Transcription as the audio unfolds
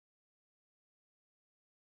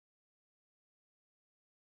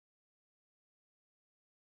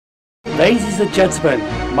Ladies and gentlemen,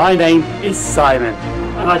 my name is Simon,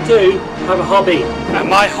 and I do have a hobby. And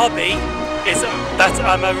my hobby is that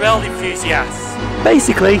I'm a rail enthusiast.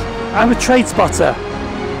 Basically, I'm a train spotter.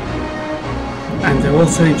 And I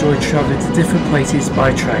also enjoy travelling to different places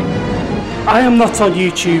by train. I am not on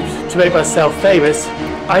YouTube to make myself famous.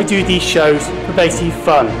 I do these shows for basically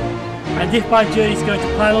fun. And if my journey is going to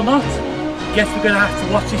plan or not, guess we're going to have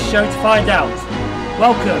to watch this show to find out.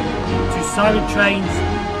 Welcome to Simon Trains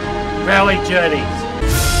Railway Journeys.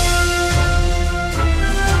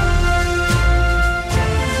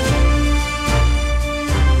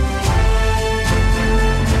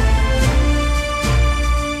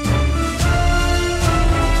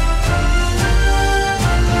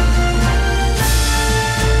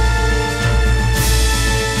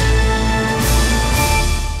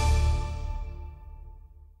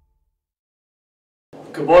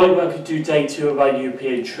 Good morning, welcome to day 2 of our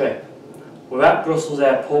European trip. We're at Brussels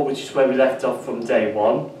Airport, which is where we left off from day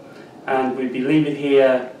 1, and we'll be leaving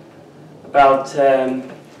here about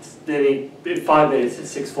nearly 5 minutes at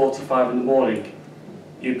 6:45 in the morning,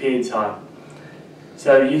 European time.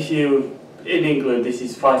 So if you're in England, this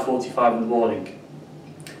is 5:45 in the morning.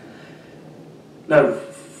 No,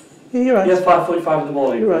 you're right. Yes, 5:45 in the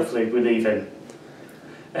morning, roughly, we're leaving.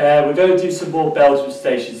 We're going to do some more Belgium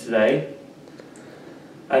stations today.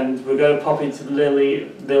 And we're going to pop into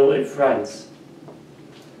Lille in France.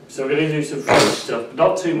 So we're going to do some French stuff, but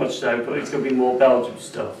not too much though, but it's going to be more Belgium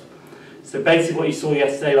stuff. So basically what you saw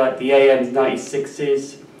yesterday, like the AM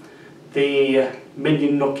 96s, the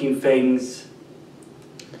minion knocking things,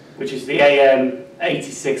 which is the AM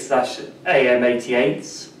 86/AM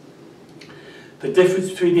 88s. The difference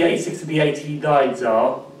between the 86 and the 89s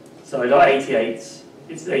are, sorry, not 88s,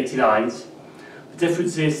 it's 89s. The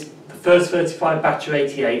difference is first 35 batch are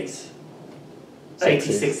 88s,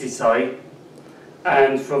 86s, sorry,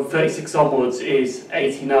 and from 36 onwards is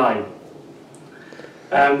 89.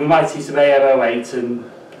 We might see some AM08 and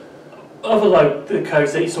other the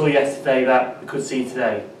codes that you saw yesterday that we could see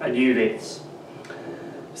today, and units.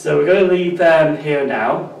 So we're going to leave them here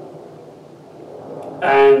now,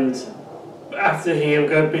 and after here we're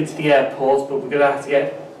going to be to the airport, but we're going to have to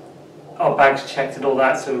get our bags checked and all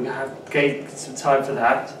that, so we're going to have to get some time for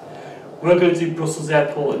that. We're going to do Brussels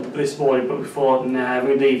Airport this morning, but before we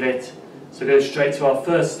leave it, so we're going straight to our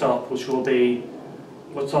first stop, which will be,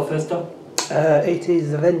 what's our first stop? It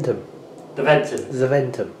is Zaventem.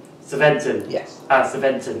 Zaventem. Zaventem. Yes.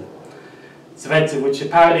 Zaventem. Zaventem, which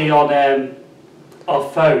apparently on our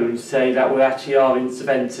phones say that we actually are in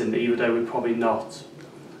Zaventem, even though we're probably not,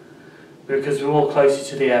 because we're all closer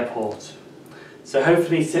to the airport. So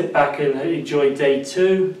hopefully sit back and enjoy day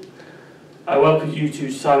 2. I welcome you to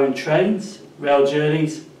Simon Trains, Rail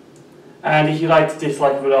Journeys, and if you like to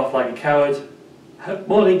dislike and run off like a coward,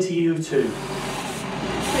 morning to you too.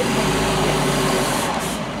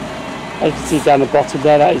 As you can see down the bottom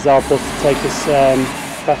there, that is our bus to take us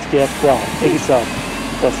back to the airport. Well, I think it's our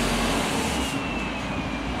bus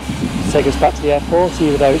to take us back to the airport,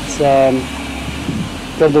 even though it's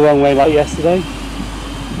gone the wrong way like yesterday.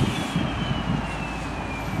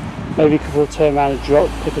 Maybe we'll turn around and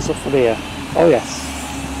pick us up from here. Oh yes.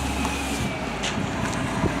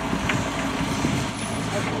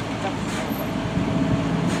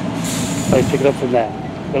 Oh, pick it up from there.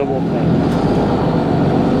 Got to walk there.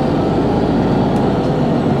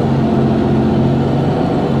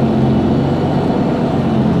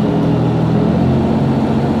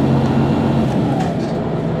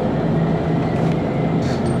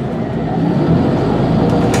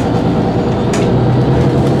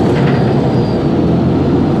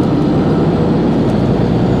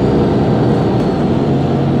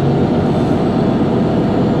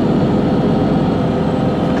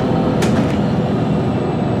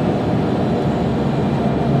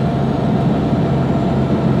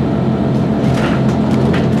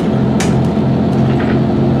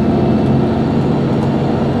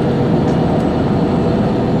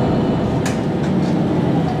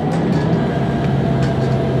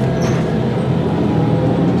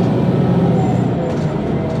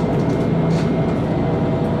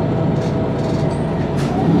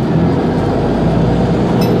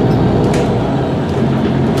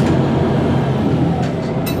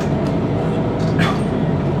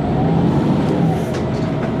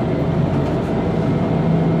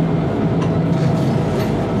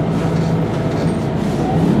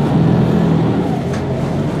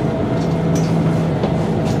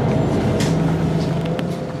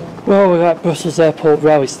 Well, we're at Brussels Airport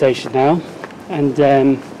railway station now, and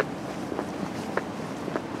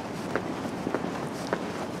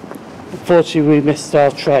unfortunately we missed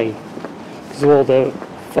our train because of all the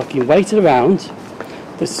fucking waited around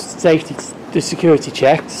the security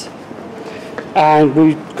checks, and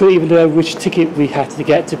we couldn't even know which ticket we had to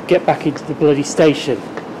get back into the bloody station,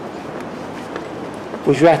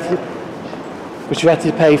 which we had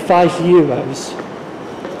to pay €5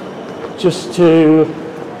 just to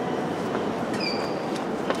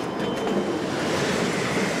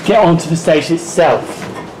get onto the station itself.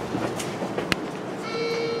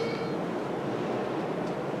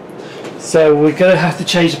 So we're going to have to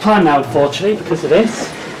change the plan now, unfortunately, because of this.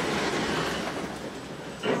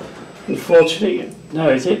 Unfortunately, no,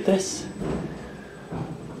 is it this?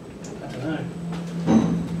 I don't know.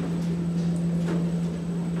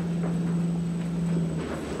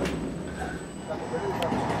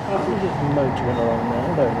 I think there's motoring along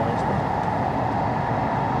there, very nice.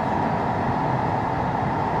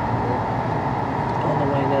 On the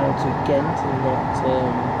way now to Gent and not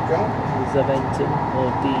Zaventem or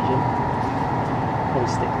Dijon. Probably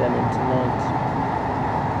stick them in tonight.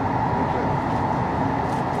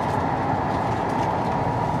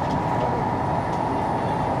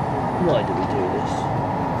 Why do we do this?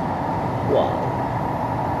 Why?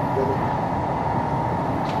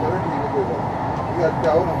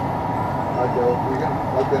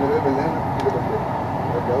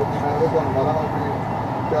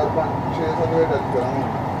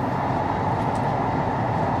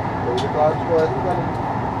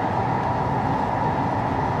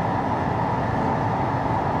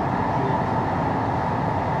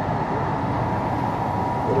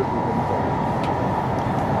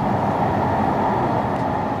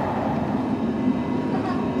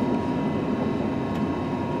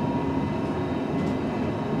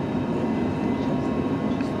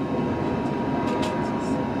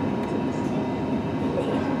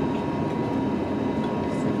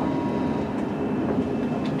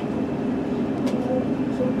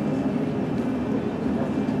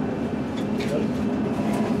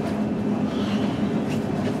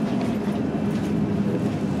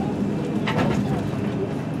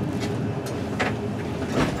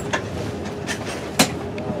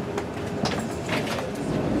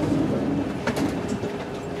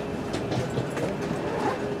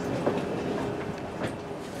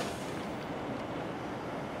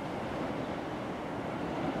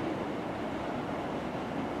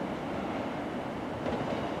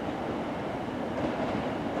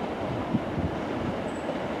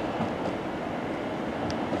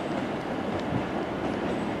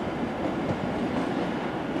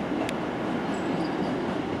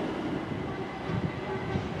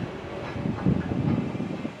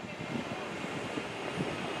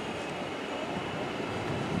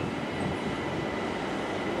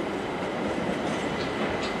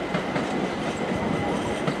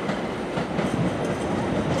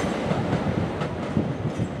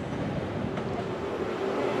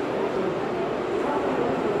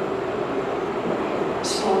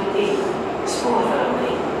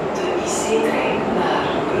 Spoorverandering. De IC-trein naar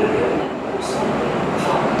Brugge en Ottingnes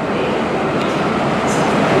van Lille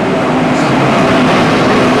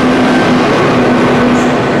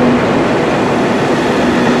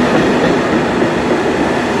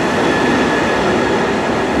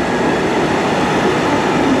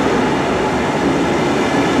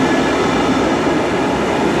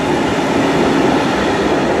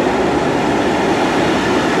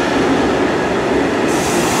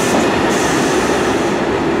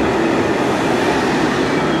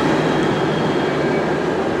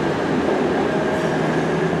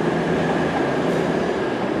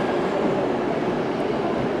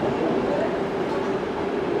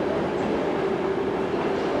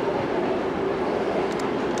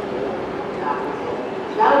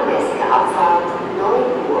Abfahrt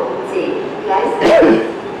 9:10 Gleis 11.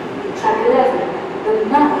 Track 11, the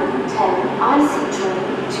number 10 IC train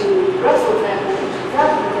to Brussels Airport,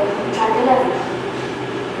 Belgium, track 11.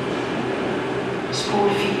 Spoor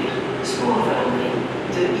 4, spoorverandering.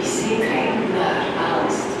 De IC-trein naar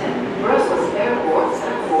Aalst en Brussels Airport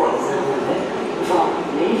staat voor hetzelfde van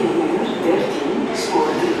 9:13,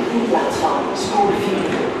 spoor 3 in plaats van spoor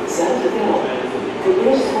 4, zelfde perron. De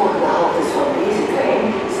eerstvolgende haltes van deze trein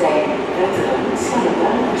zijn Wetteren,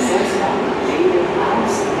 Schellebaan, Zerstaan, Lille,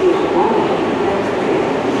 Aalst, Heerlijke, Denderleeuw,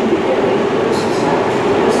 Lille, Brussel Zuid,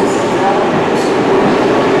 Brussel Centraal,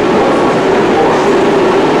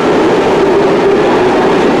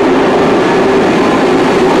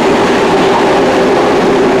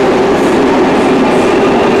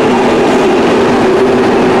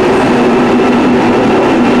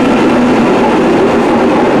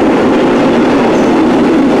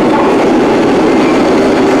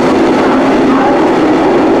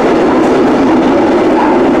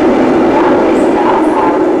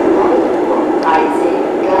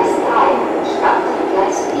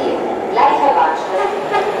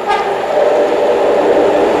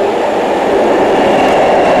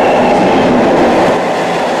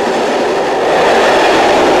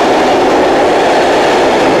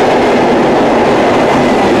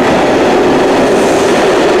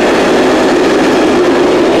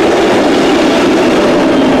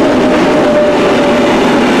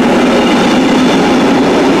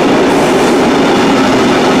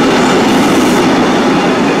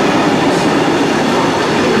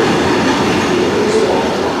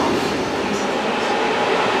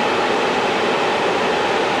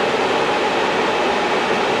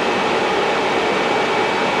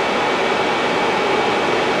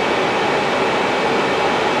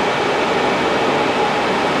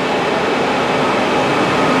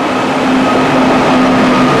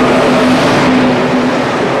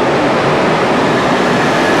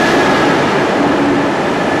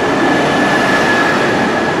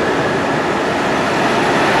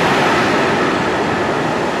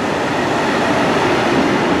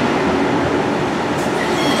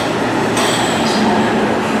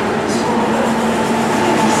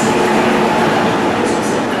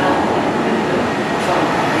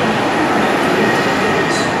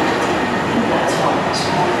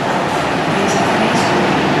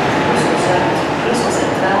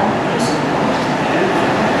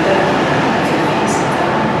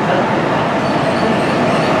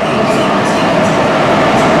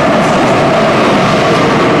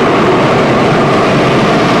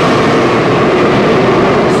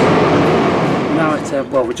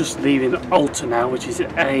 well, we're just leaving Alter now, which is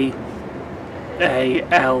A-L-T-E-R,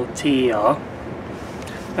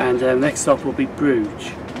 and next stop will be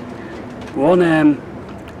Bruges. We're on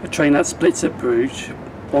a train that splits at Bruges.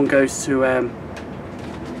 One goes to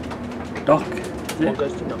Dock, One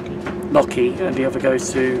goes to Locky, and the other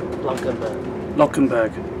goes to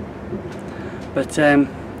Lockenberg. But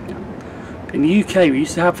in the UK we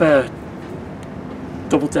used to have a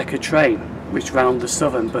double-decker train which ran the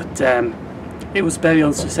Southern, but it was very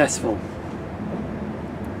unsuccessful.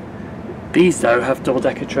 These though have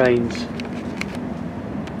double-decker trains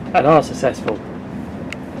and are successful.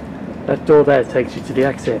 That door there takes you to the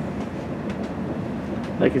exit.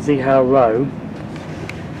 You can see how low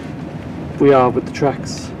we are with the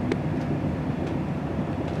tracks.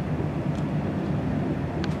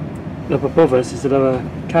 Up above us is another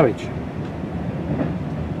carriage.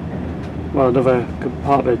 Well, another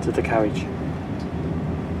compartment of the carriage.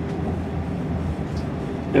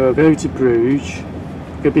 Now we're going to Bruges.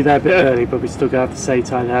 We're going to be there a bit early, but we still going to have to stay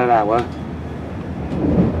time an hour.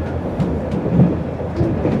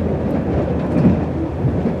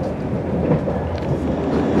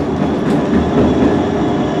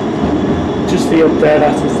 Just the up there,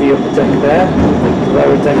 that is the upper deck there. The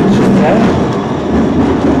lower deck is just there.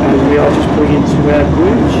 And we are just pulling into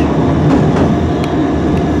Bruges.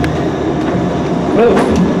 Whoa!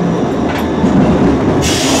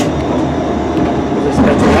 Let's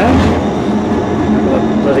get around.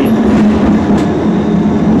 Bloody.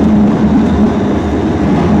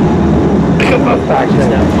 Pick up my bag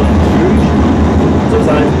now. Bruges. To the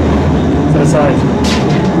side. To the side.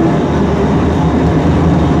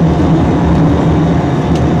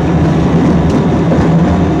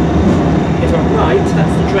 If I'm right,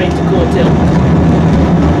 that's the train to Kortrijk.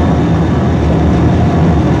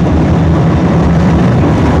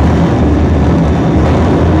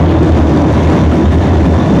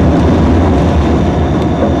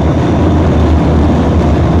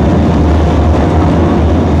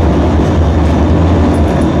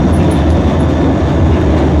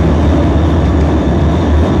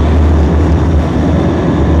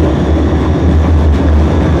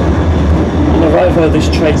 This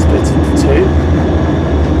train splits into two.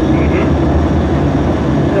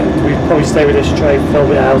 We probably stay with this train,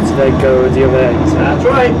 film it out, and then go at the other end. That's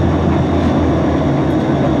right.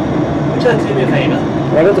 Would you like to do me a favour?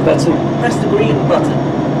 Right at the bottom. Press the green button.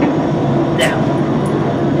 Now.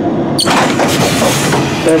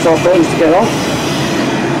 There's our buttons to get off.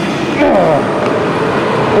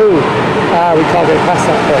 Oh, we can't go past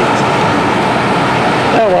that point.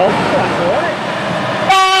 Oh well. That's alright.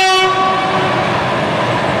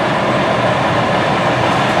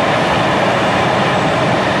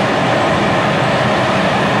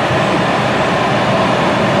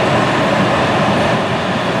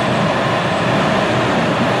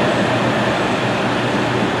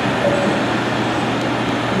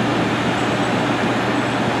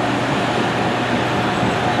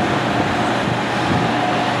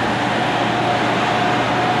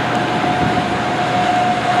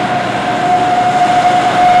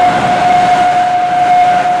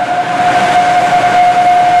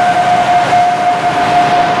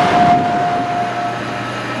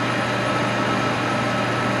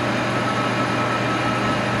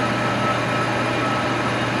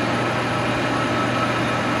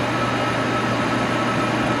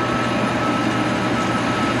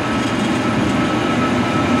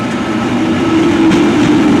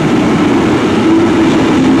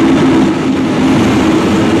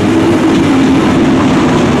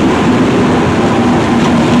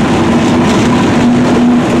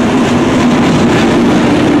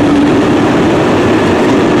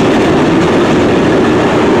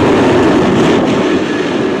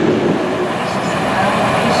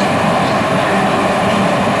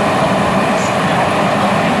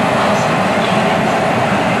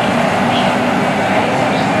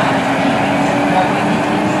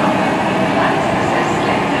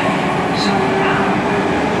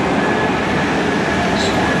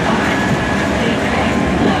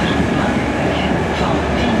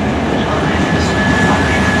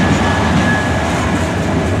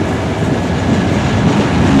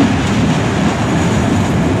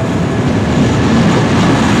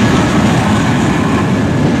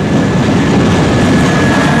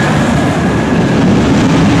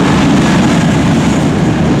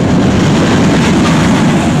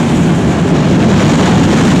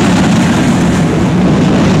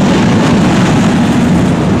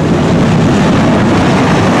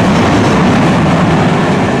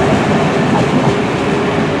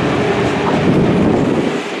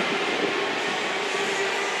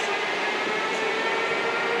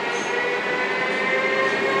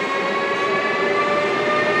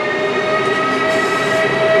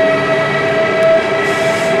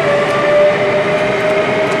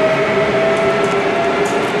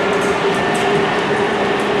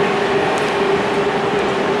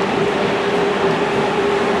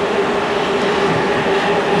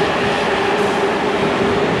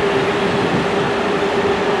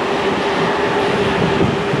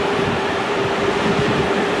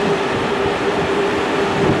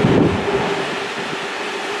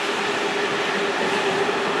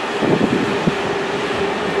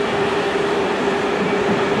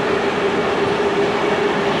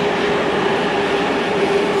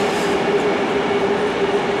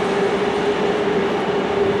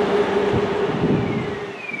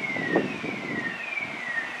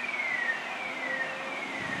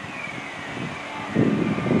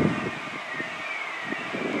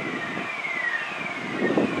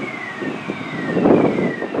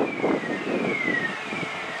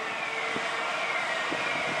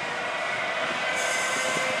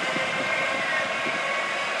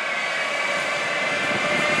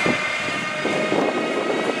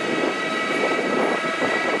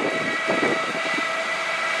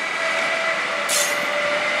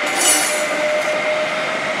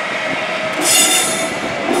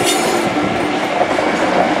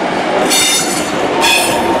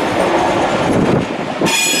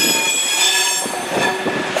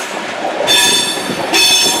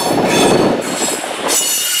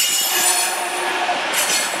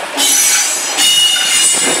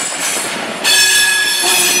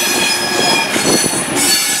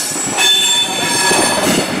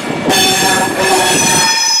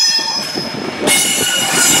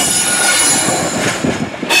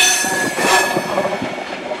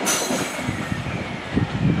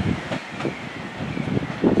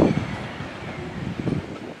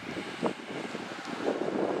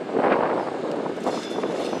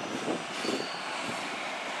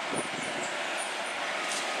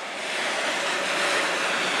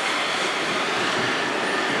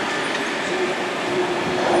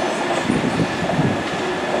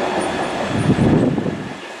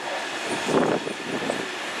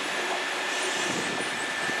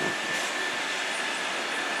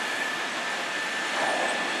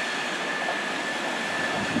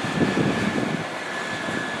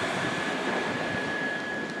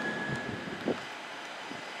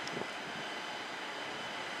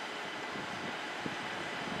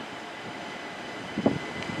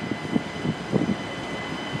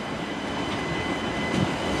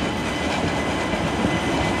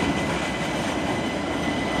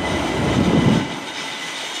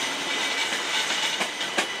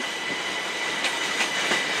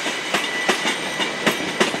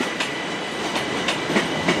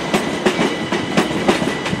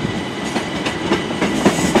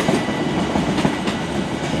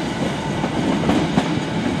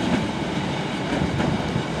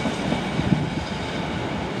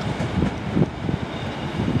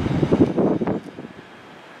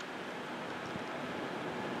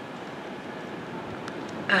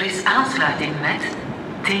 Er is aansluiting met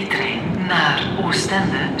T-trein naar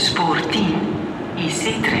Oostende, spoor 10,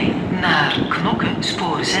 IC-trein naar Knokke,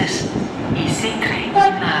 spoor 6, IC-trein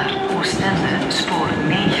naar Oostende, spoor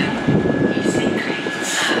 9, IC-trein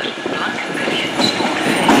naar Blankenberge, spoor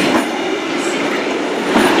 5,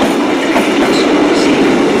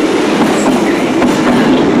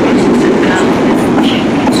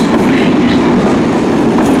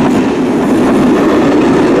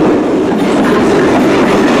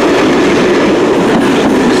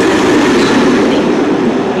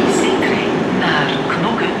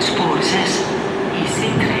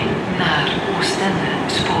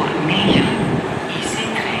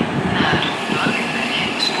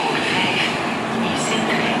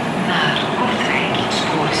 IC-trein naar Kortrijk,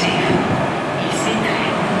 spoor 7,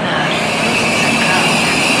 IC-trein naar Brussel Centraal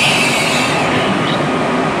en Gent,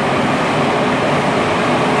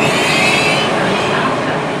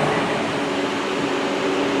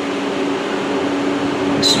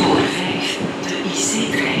 spoor 4.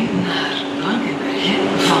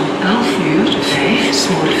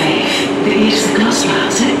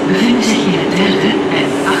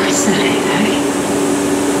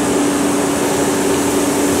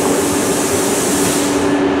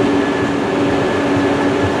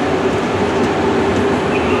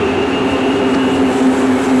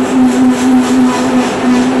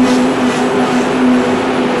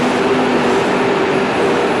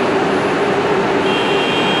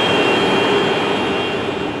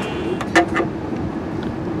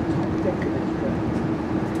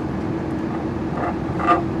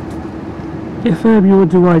 If you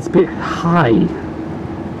want to ride a bit high,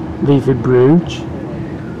 leaving Bruges,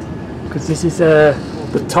 because this is the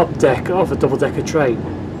top deck of a double-decker train.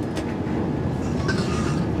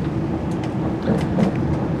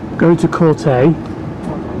 Going to Kortrijk,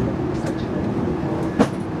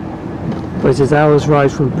 which is hours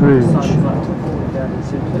ride from Bruges.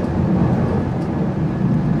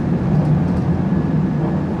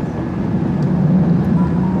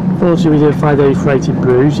 Unfortunately, we didn't find any freight in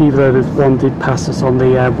Bruges, even though there's one did pass us on the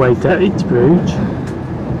way to Bruges.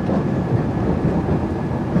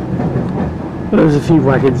 There's a few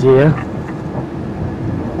wagons here.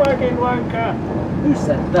 Wagon wanker! Who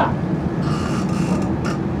said that?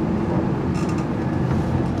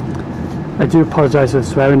 I do apologise for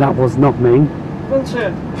swearing, that was not me.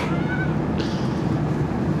 Bullshit!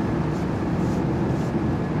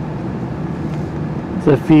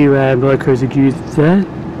 There's a few locos and used there,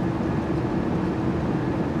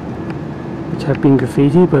 which have been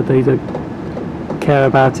graffitied, but they don't care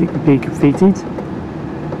about it being graffitied.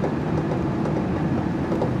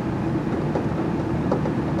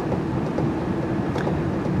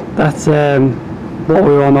 That's what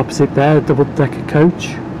we're on opposite there, a double-decker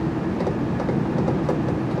coach.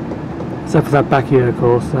 Except for that back here, of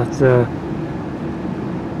course, that's a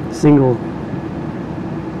single.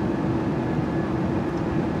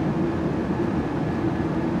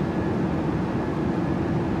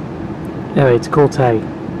 Anyway, it's Kortrijk.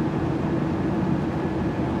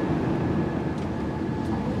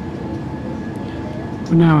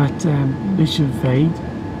 We're now at Lille Flandres,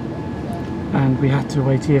 and we had to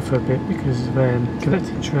wait here for a bit because of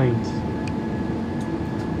connecting trains.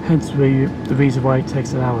 Hence the reason why it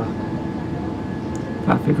takes an hour.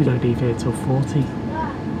 I think we don't leave here till 40.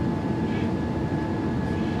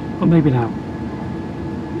 Or maybe now.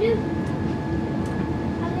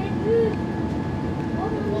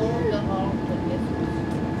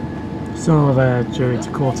 So our journey to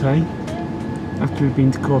Kortrijk. After we've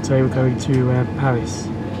been to Kortrijk, we're going to Paris.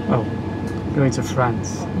 Well, going to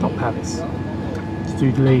France, not Paris. To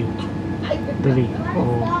do Lille,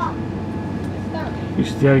 which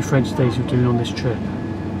is the only French station we're doing on this trip.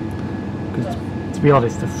 Because to be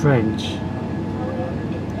honest, the French,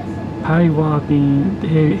 Paris, what I've been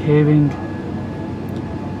hearing,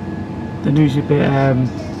 they're usually a bit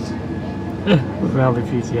without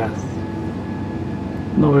enthusiasm.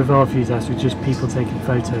 Not without enthusiasm, with just people taking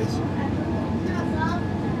photos.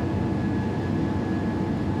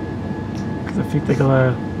 Because I think they got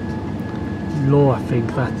a law, I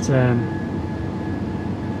think, that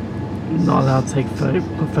not allowed to take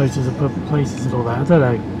photos of public places and all that. I don't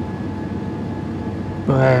know.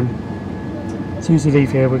 But as soon as we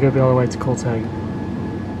leave here, we're going to be on our way to Kortrijk.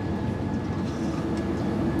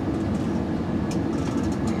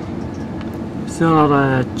 Still on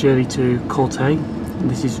a journey to Kortrijk, and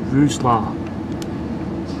this is Roeselare.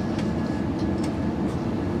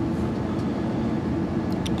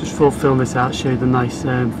 Just thought I'd film this out, show you the nice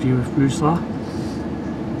view of Roeselare.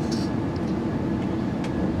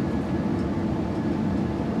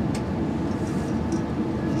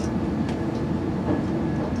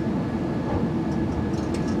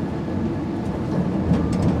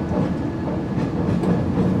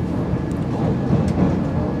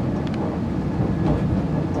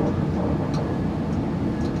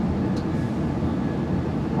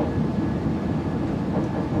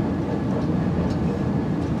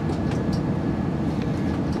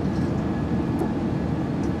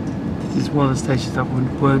 to one of the stations that we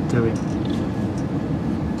weren't doing.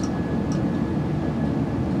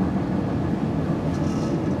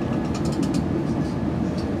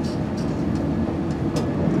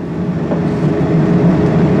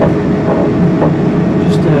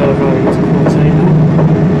 Just arriving to Kortrijk now.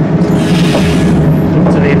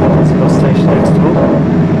 Up to the bus station next door.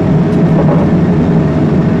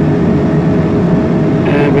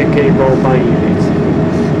 And we're getting rolled by units.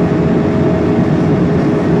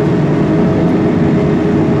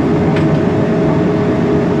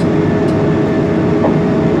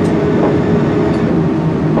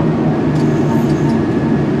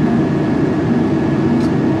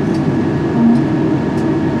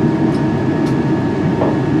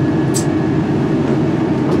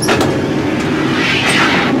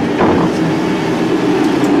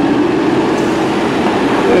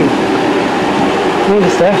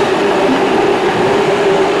 Notice there.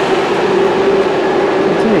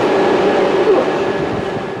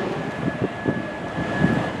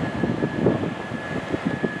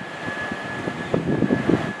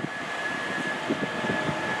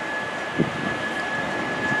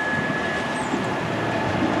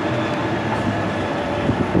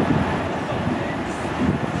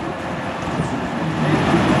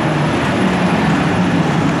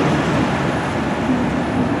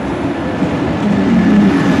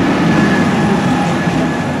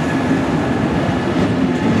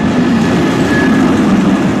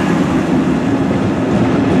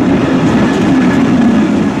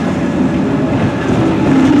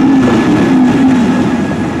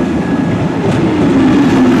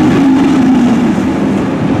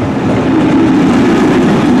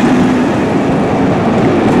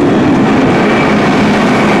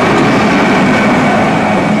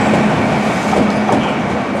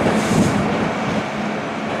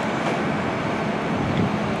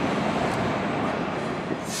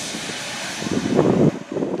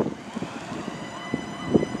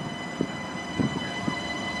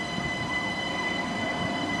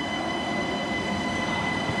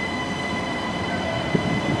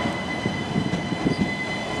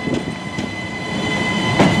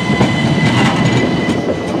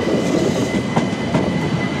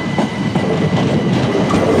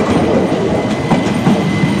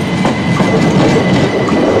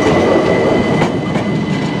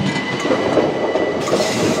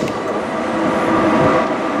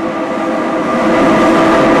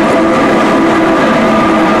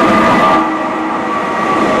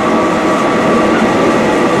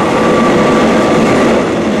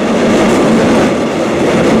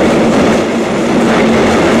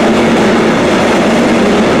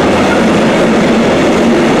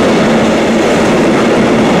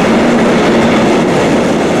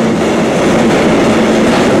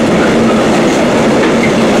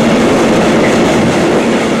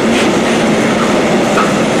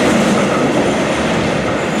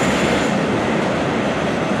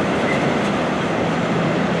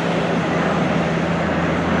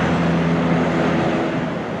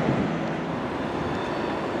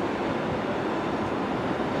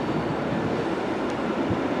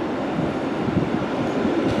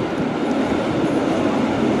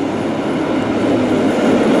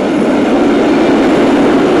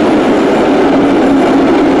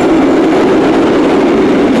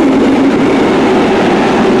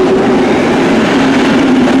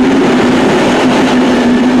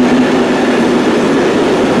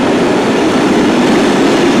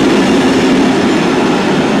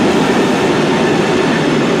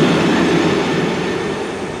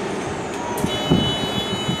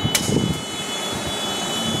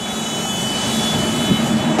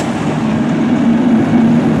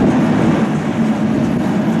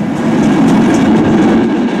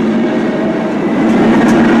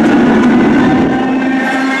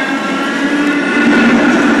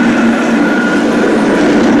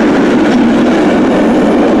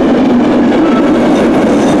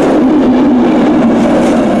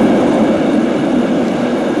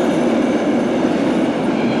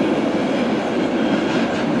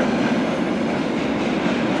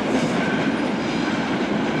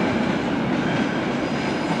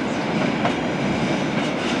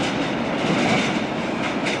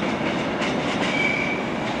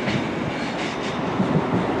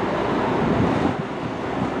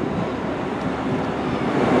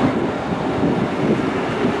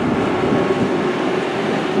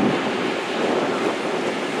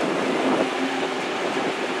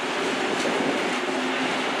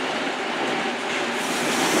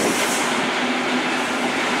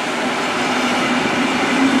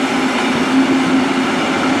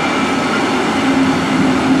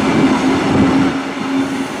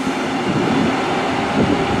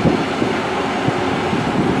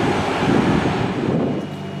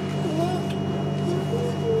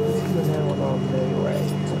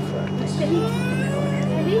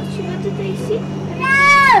 de ici.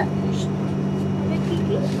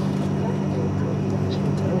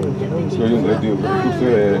 Soyons de Dieu.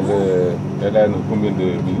 Elle a combien de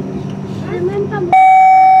minutes? Même pas moi.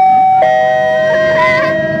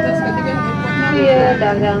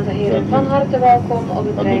 Goeiedag dames en heren, van harte welkom op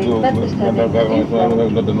de trein met bestemming Lille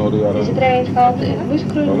Flandres. Deze trein gaat in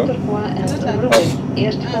Moeskroen, Turquoise en Brugge.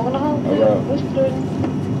 Eerstvolgende halte, Moeskroen.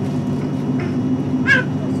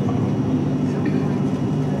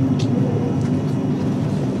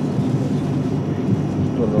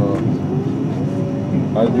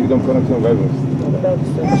 Als ik dan connection bij was.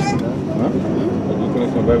 Als ik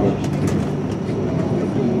connection bij was.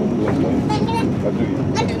 Wat doe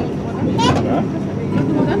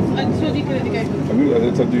je?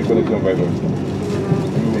 Het zat die connection bij was.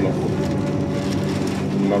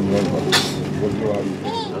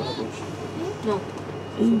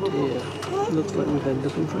 Oh dear, looks like we've ended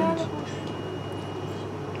up in France.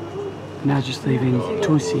 Now just leaving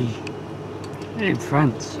Toissy in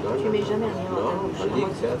France. Tu mets jamais rien dans ta bouche.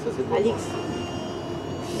 Alix.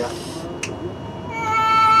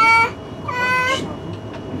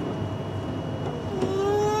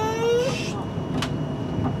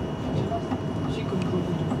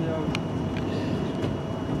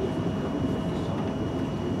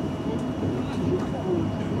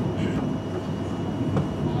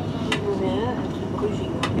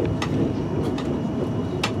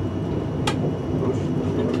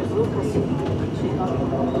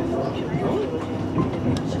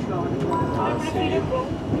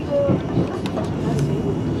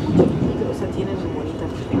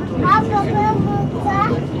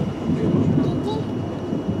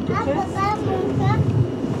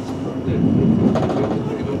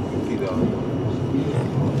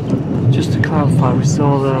 Just to clarify, we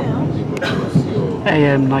saw the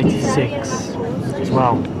AM96 as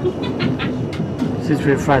well. Since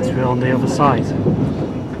we're in France, we're on the other side.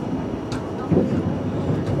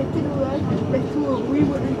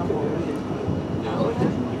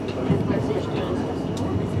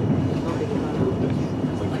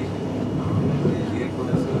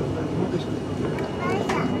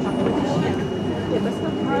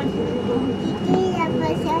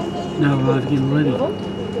 Now arriving in Lille.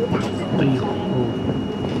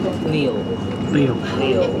 Lille.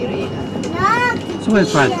 So we're in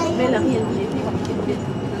France.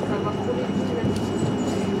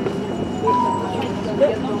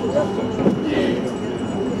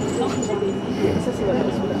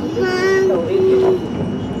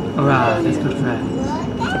 Alright, let's go to France.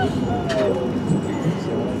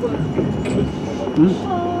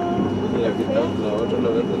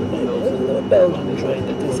 A Belgian train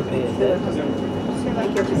that disappeared there.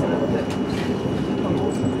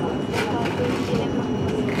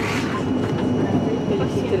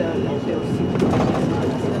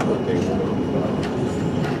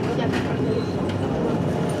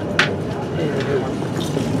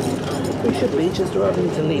 We should be just arriving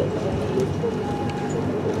to Lille.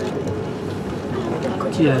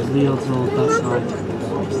 Yeah, Lille's all that side.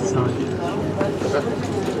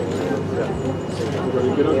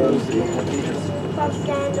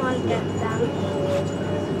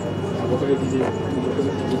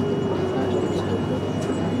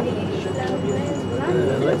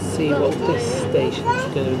 Let's see what this station's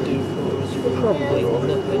going to do for us. Probably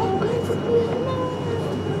nothing.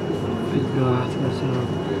 We'll go out to this other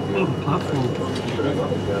platform.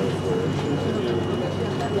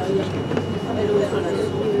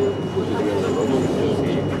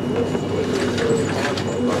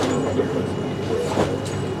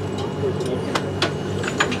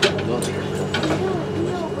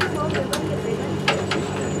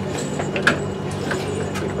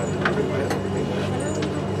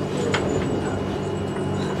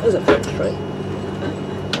 There's a French train.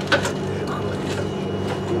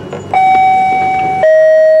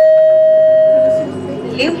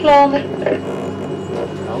 Lille Flandres.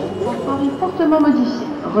 Transport est fortement modifié.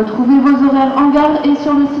 Retrouvez vos horaires en gare et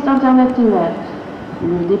sur le site internet TER.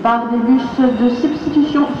 Le départ des bus de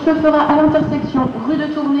substitution se fera à l'intersection rue de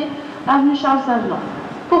Tournai, avenue Charles-Saint-Jean.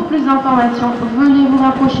 Pour plus d'informations, veuillez vous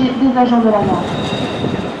rapprocher des agents de la gare.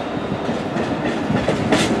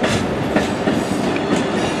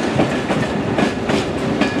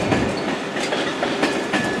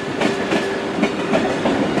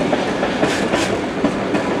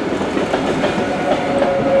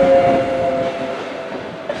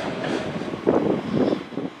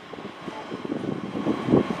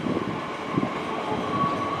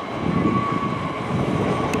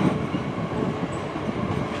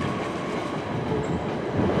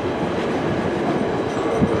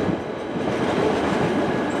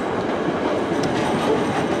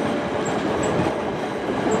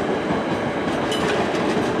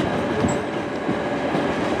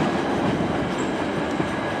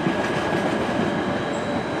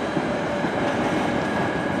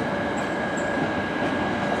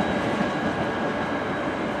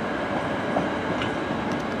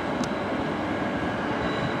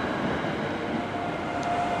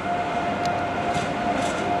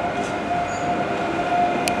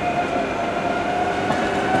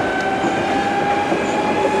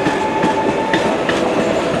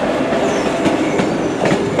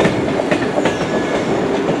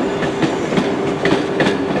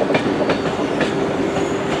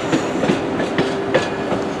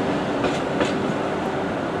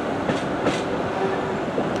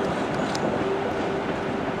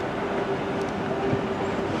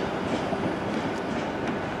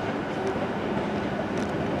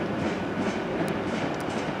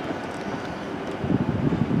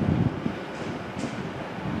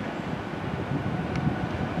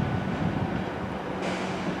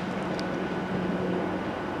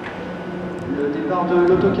 départ de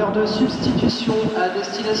l'autocar de substitution à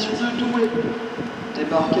destination de Douai.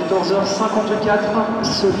 Départ 14h54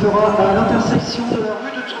 se fera à l'intersection de la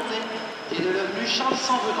rue de Tournai et de l'avenue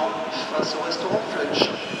Charles-Saint-Venant face au restaurant Flunch.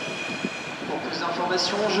 Pour plus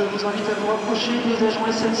d'informations, je vous invite à vous rapprocher des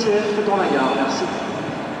agents SNCF dans la gare. Merci.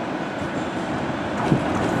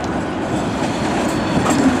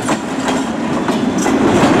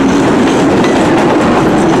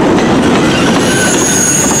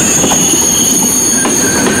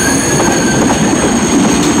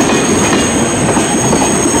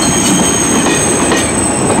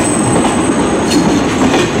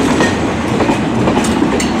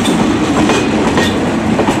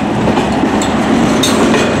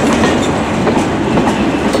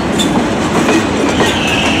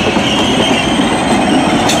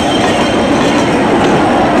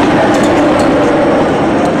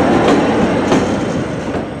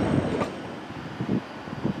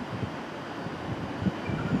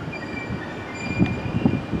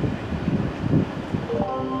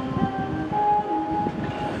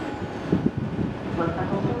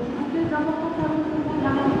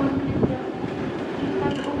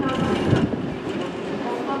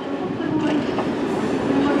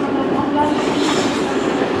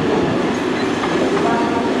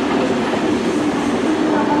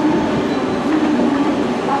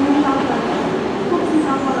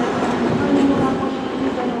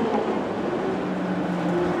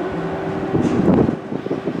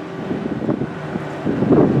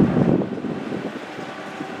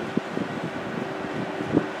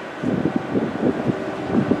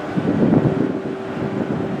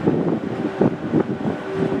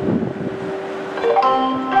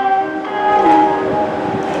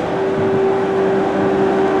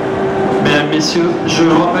 Messieurs, je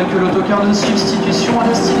rappelle que l'autocar de substitution à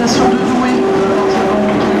destination de Douai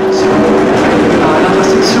à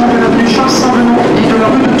l'intersection de l'avenue Charles-Saint-Venant et de la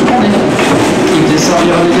rue de Tournai. Il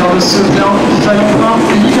desservira les gares de Seclin, Fallonpin,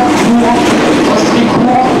 Liverpool,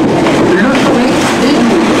 Ostricourt, Le Forêt et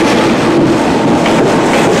Douai.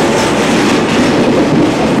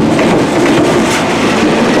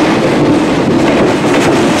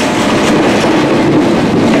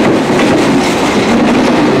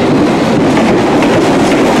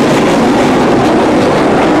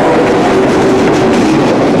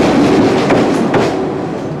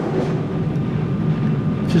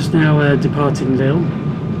 Just now departing Lille.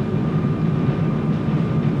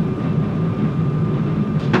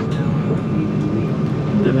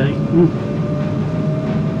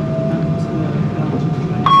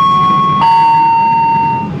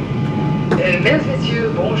 Mesdames et messieurs,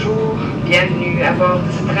 bonjour, bienvenue à bord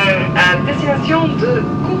de ce train à destination de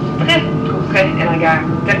Kortrijk. Kortrijk est la gare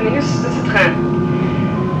terminus de ce train.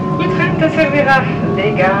 Le train desservira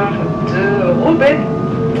les gares de Roubaix,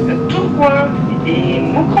 Tourcoing et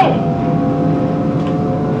Moucron.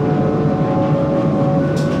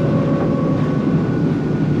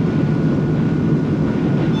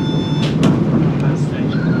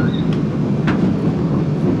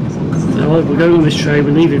 So we're going on this train,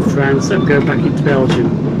 we're leaving France and going back into Belgium.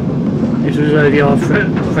 This was only our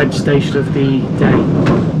French station of the day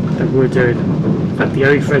that we were doing. In fact, the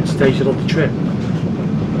only French station of the trip.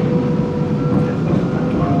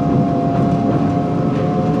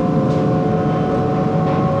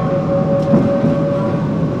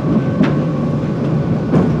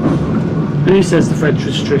 Who says the French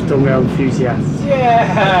were strict on rail enthusiasts?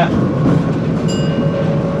 Yeah!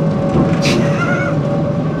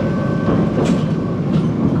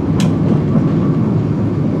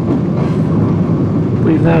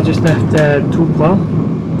 We've now just left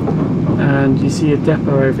Tourcoing, and you see a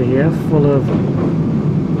depot over here full of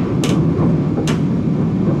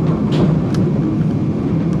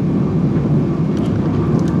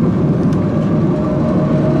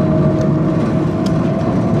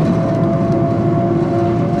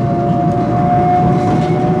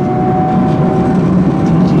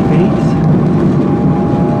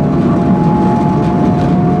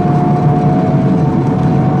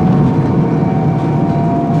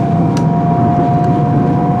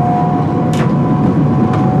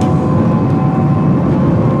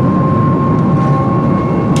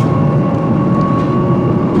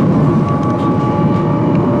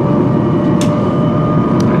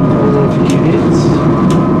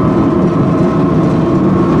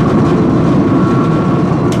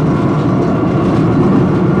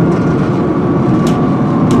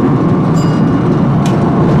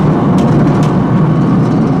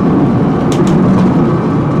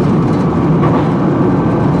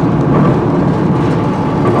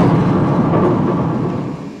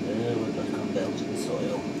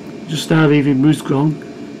Just now leaving Mouscron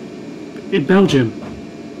in Belgium.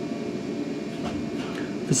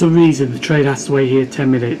 For some reason the train has to wait here 10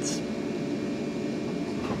 minutes.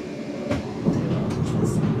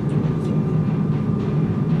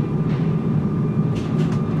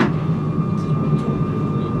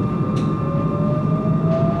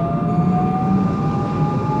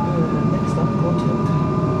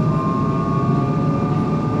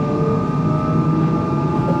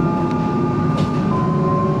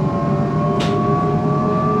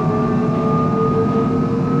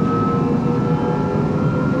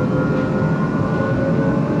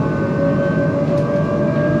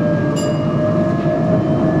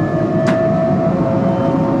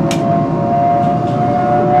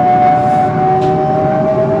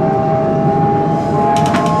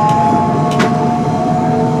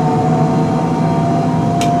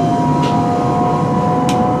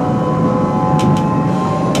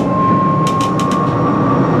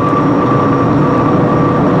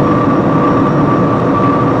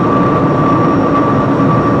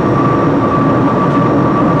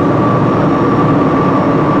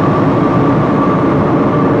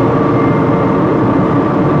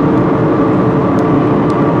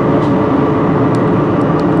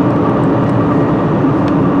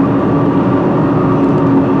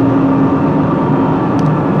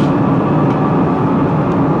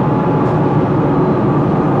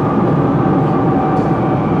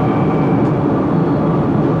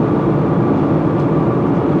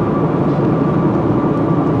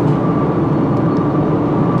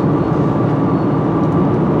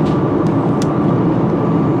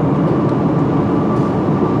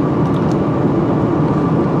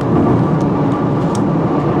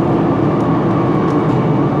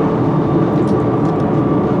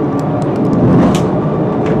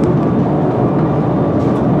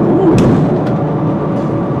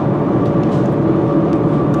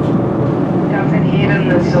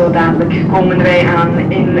 Komen wij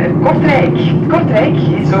aan in Kortrijk. Kortrijk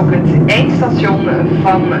is ook het eindstation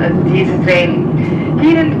van deze trein.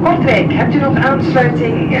 Hier in Kortrijk hebt u nog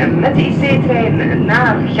aansluiting met de IC-trein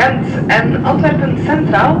naar Gent en Antwerpen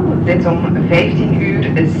Centraal. Dit om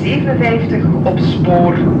 15:57 op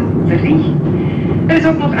spoor 3. Er is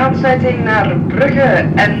ook nog aansluiting naar Brugge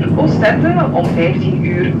en Oostende om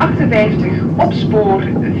 15:58 op spoor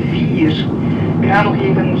 4. We gaan nog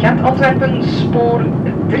even Gent-Antwerpen, spoor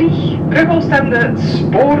 3, Brugge-Oostende,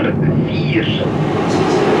 spoor 4.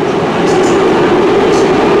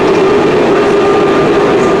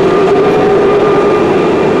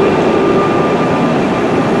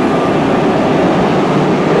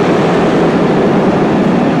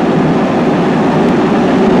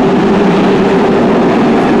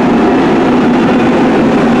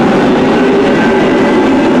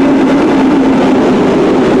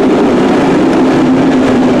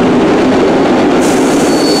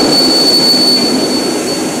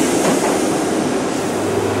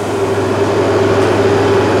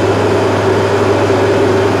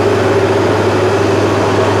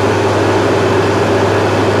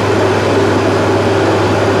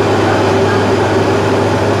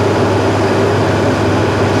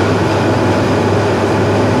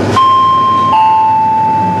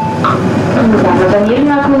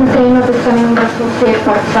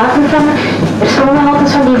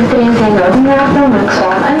 Personenhaltes van deze trein zijn Oudenaarde,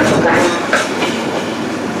 Munkslaan en Kortrijk.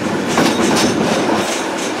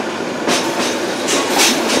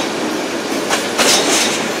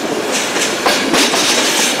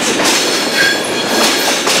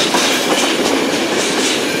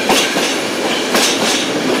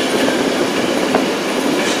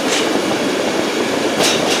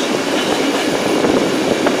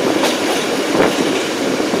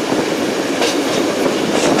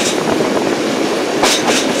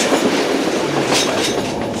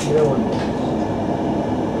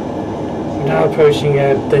 Now approaching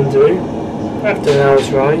Denderleeuw after an hour's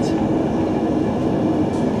ride.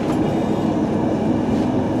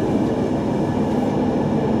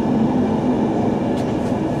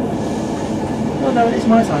 Oh no, it's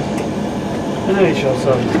my side. I know it's your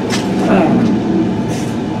side.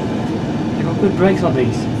 They've got good brakes on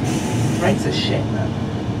these. Brakes are shit, man.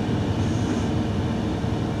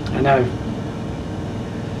 I know.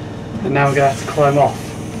 And now we're going to have to climb off.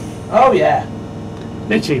 Oh yeah.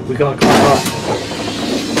 Literally, we got to climb off.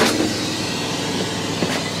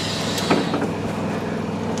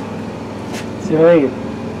 See what I mean?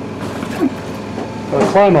 Got to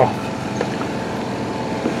climb off.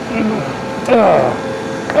 There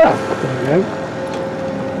we go.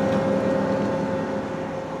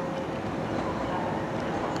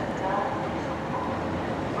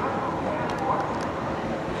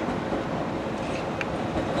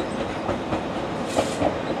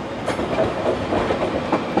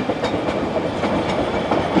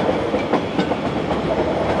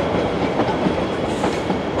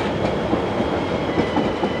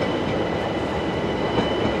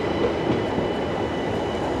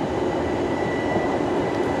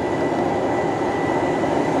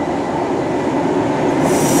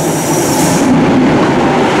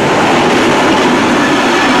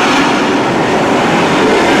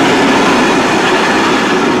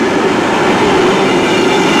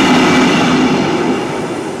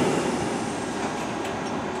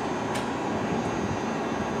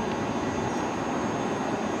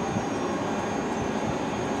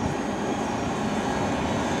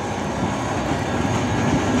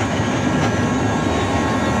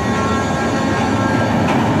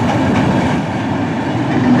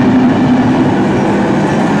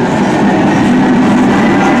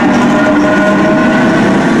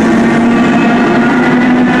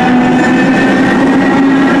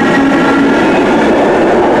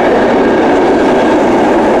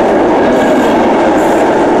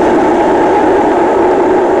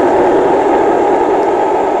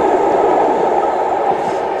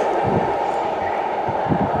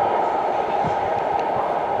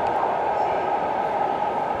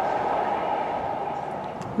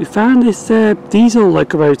 We found this diesel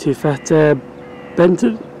locomotive at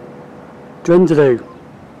Denderleeuw.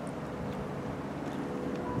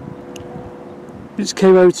 We just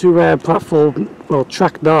came over to platform, well,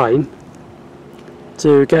 track 9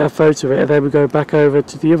 to get a photo of it, and then we go back over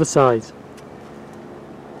to the other side.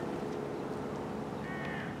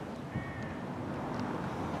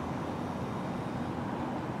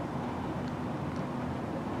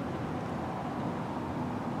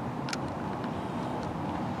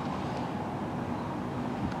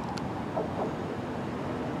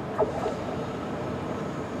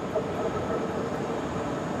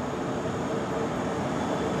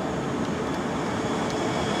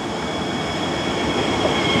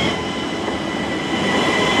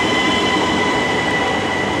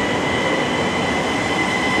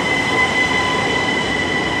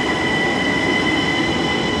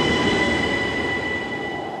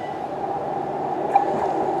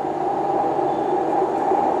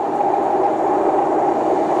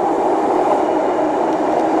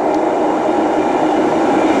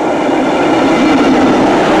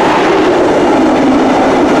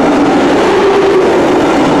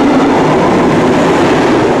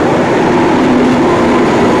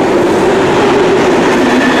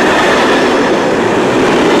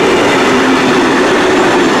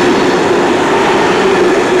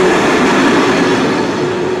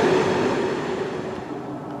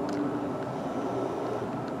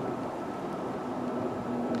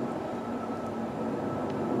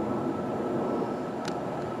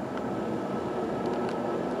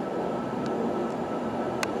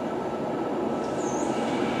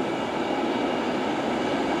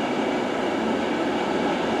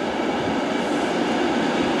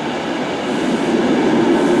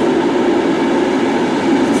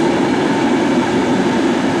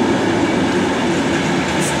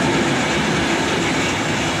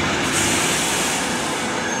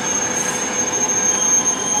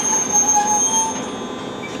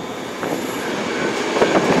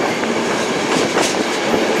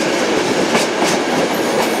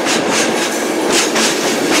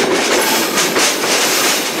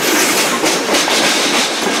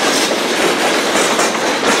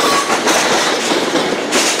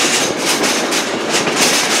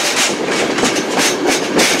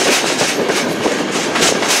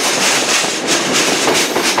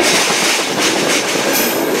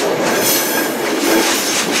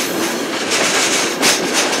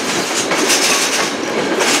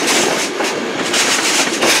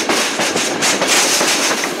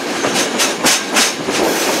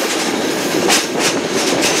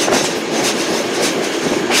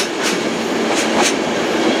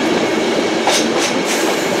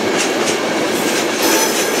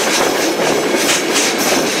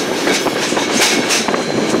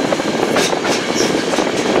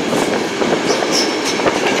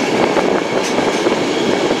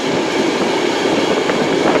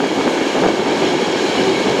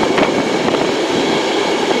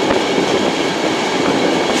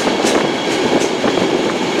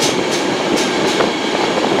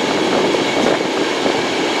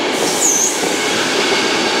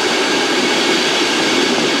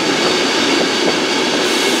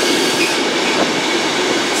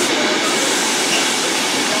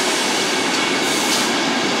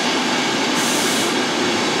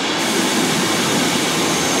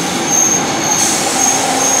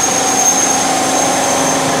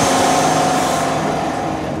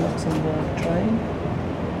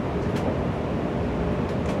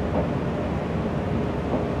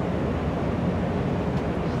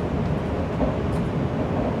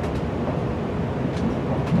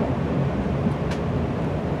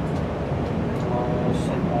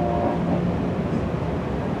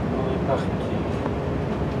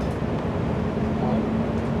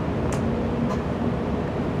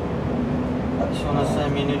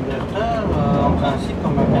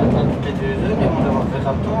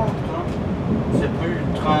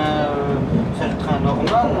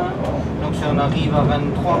 arrive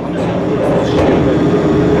à 23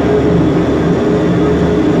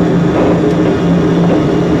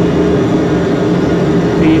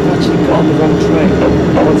 We've actually got on the wrong train.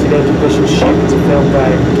 I wanted to go to Bush and Ship to film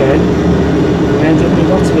there again. We ended up with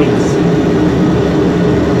Ottingnes.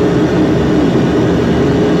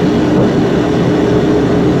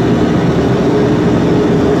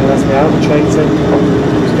 So that's me out, the train's in.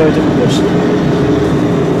 Let's go to Bush.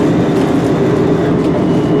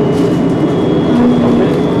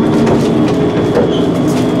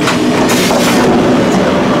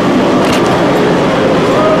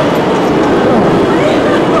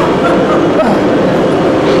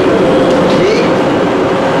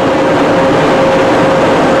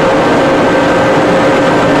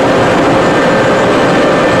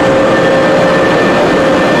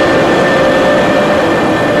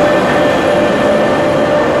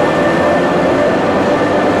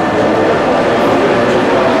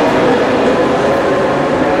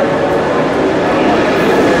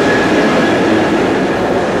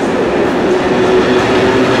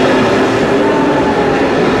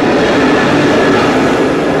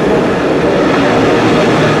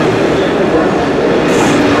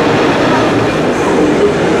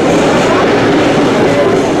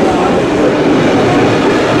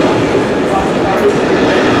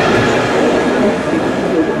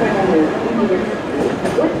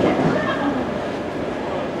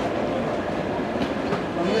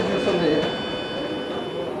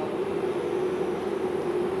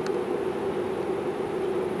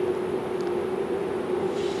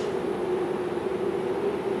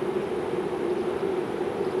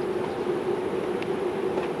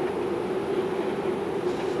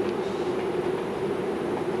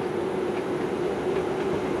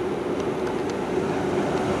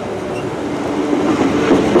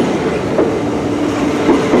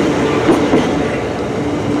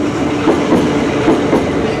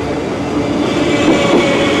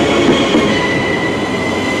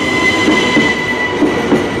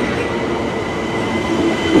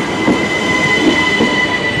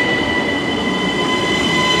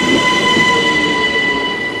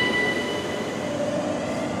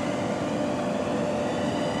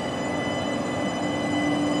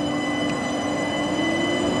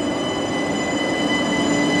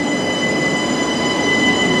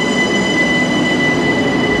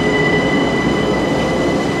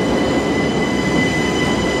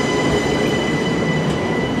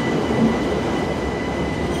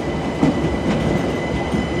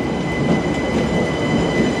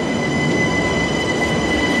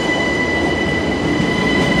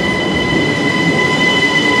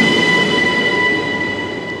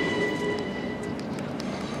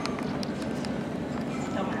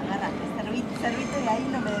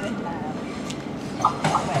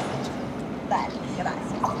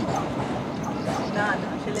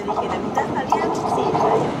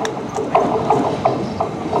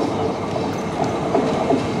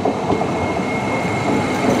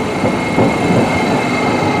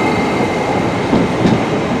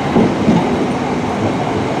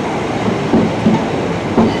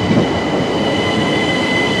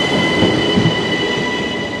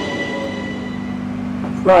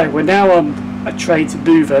 Right, we're now on a train to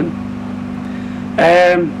Leuven.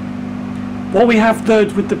 What we have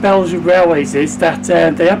learned with the Belgian railways is that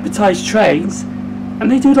they advertise trains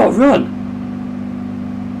and they do not run.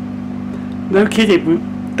 No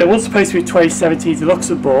kidding, there was supposed to be 2017 to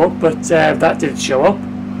Luxembourg, but that didn't show up.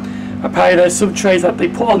 Apparently there's some trains that they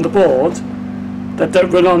put on the board that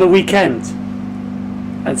don't run on the weekend.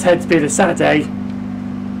 And tend to be the Saturday.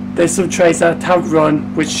 There's some trains that haven't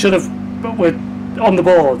run, which should have, but were on the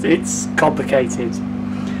board. It's complicated.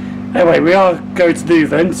 Anyway, we are going to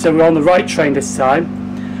Leuven, so we're on the right train this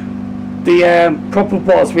time. The problem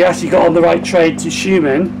was we actually got on the right train to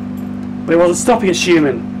Schumann, but it wasn't stopping at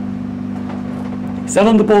Schumann. It said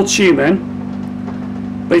on the board Schumann,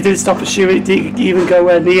 but it didn't stop at Schumann. It didn't even go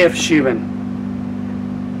near Schumann.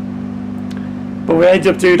 But we ended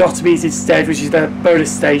up doing Ottingnes instead, which is the bonus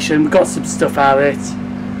station. We got some stuff out of it,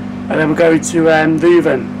 and then we're going to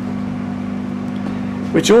Leuven,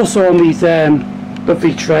 which also on these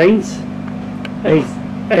lovely trains,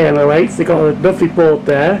 AM08s. They got a lovely board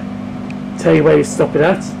there. Tell you where you're stopping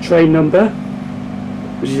at. Train number,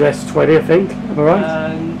 which is S20, I think. Am I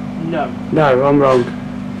right? No. No, I'm wrong.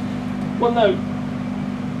 Well, no.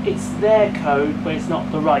 It's their code, but it's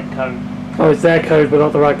not the right code. Oh, it's their code, but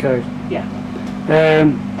not the right code. Yeah.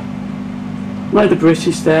 Like the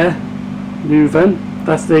British there, Leuven.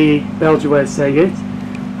 That's the Belgian way of saying it.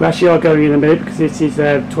 We actually are going in a minute because it is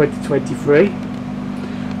 2023.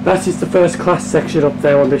 That is the first class section up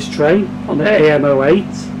there on this train, on the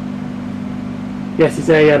AM08. Yes, it's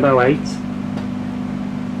AM08.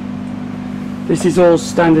 This is all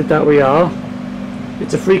standard that we are.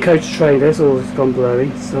 It's a free coach train, this all has gone blurry,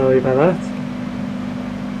 sorry about that.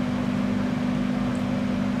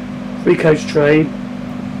 Free coach train,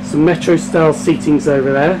 some metro style seatings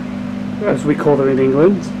over there, as we call them in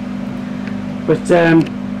England. But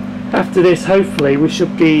after this, hopefully, we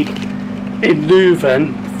should be in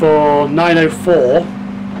Leuven for 9:04,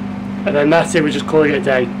 and then that's it, we're just calling it a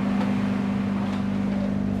day.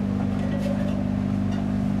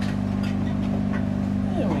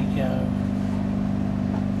 There we go.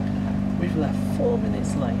 We've left 4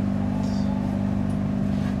 minutes late.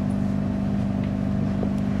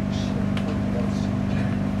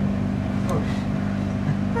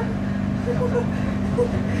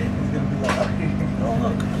 Oh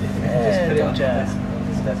look, yeah, Dodger.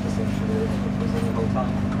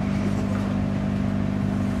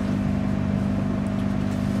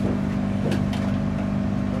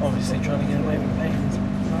 Obviously trying to get away with paying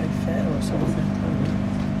ride fare or something.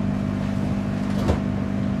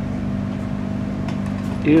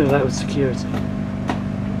 Yeah, that was security.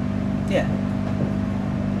 Yeah.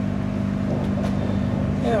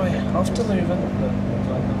 Anyway, off to Leuven.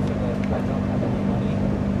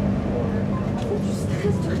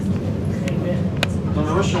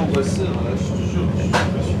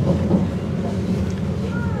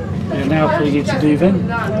 We are now pulling into Leuven,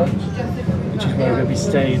 which is where we're going to be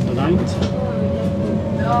staying the night.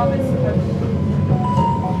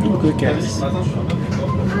 Oh, good guess.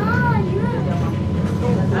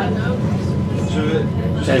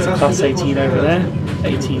 There's a class 18 over there,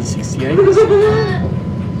 1868.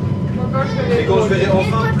 Et quand je verrai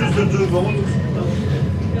enfin plus de 2 bandes.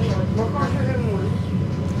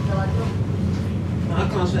 Ah,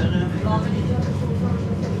 quand je verrai.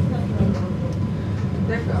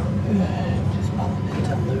 D'accord.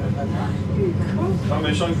 Non, mais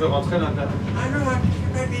je sens que je veux rentrer là-dedans. Ah non, je suis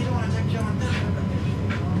pas bidon, la facture interne.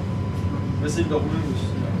 Mais c'est dormir aussi.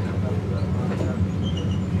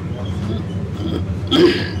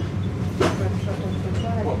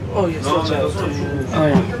 Oh, yes, no, that's out. Oh,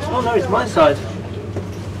 yeah. Oh, no, it's my side.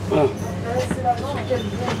 Oh.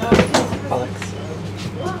 Alex.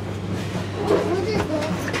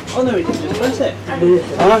 Oh, no, it didn't just press it.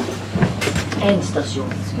 Alright. End station.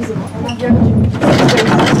 Excusez-moi.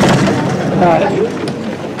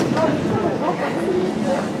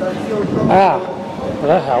 Ah, well,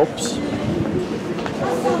 that helps.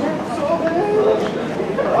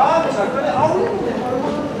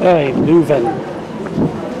 Hey, Leuven.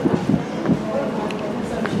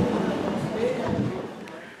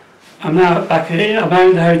 I'm now back here. I'm out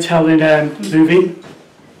in the hotel in Leuven,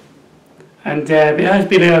 and it has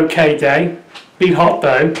been an okay day. Been hot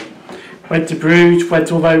though. Went to Brugge,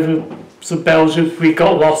 went all over some Belgium. We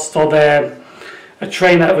got lost on a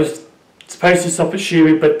train that was supposed to stop at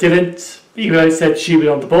Schuby but didn't, even though it said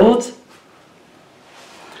Schuby on the board.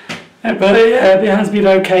 But it has been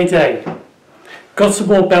an okay day. Got some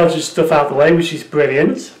more Belgian stuff out of the way, which is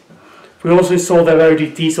brilliant. We also saw their only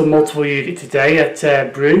diesel multiple unit today at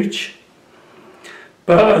Brugge.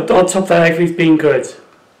 But on top of that, everything's been good.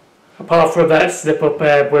 Apart from that slip up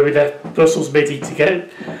where we left Brussels Midi to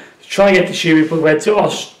try and get to Schuby, but we went to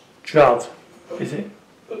Ostrad. Is it?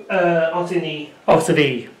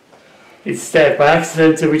 Ottingnes. Instead, by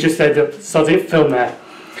accident, and we just ended up starting to film there.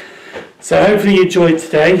 So hopefully you enjoyed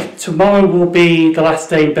today. Tomorrow will be the last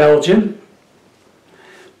day in Belgium,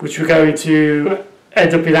 which we're going to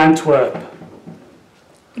end up in Antwerp.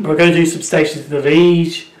 We're going to do some stations in the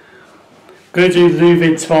Liege. We're going to do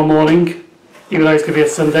Leuven tomorrow morning, even though it's going to be a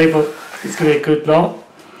Sunday, but it's going to be a good lot.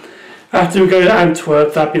 After we go to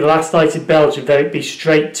Antwerp, that'll be the last night in Belgium, then it'll be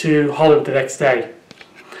straight to Holland the next day.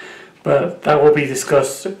 But that will be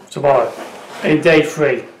discussed tomorrow in day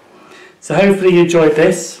 3. So hopefully you enjoyed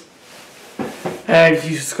this. And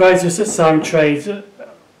you subscribe to us at Simon Trains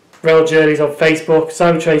Rail Journeys on Facebook,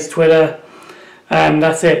 Simon Trains Twitter, and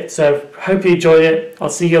that's it. So hope you enjoyed it. I'll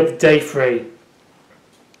see you on day 3.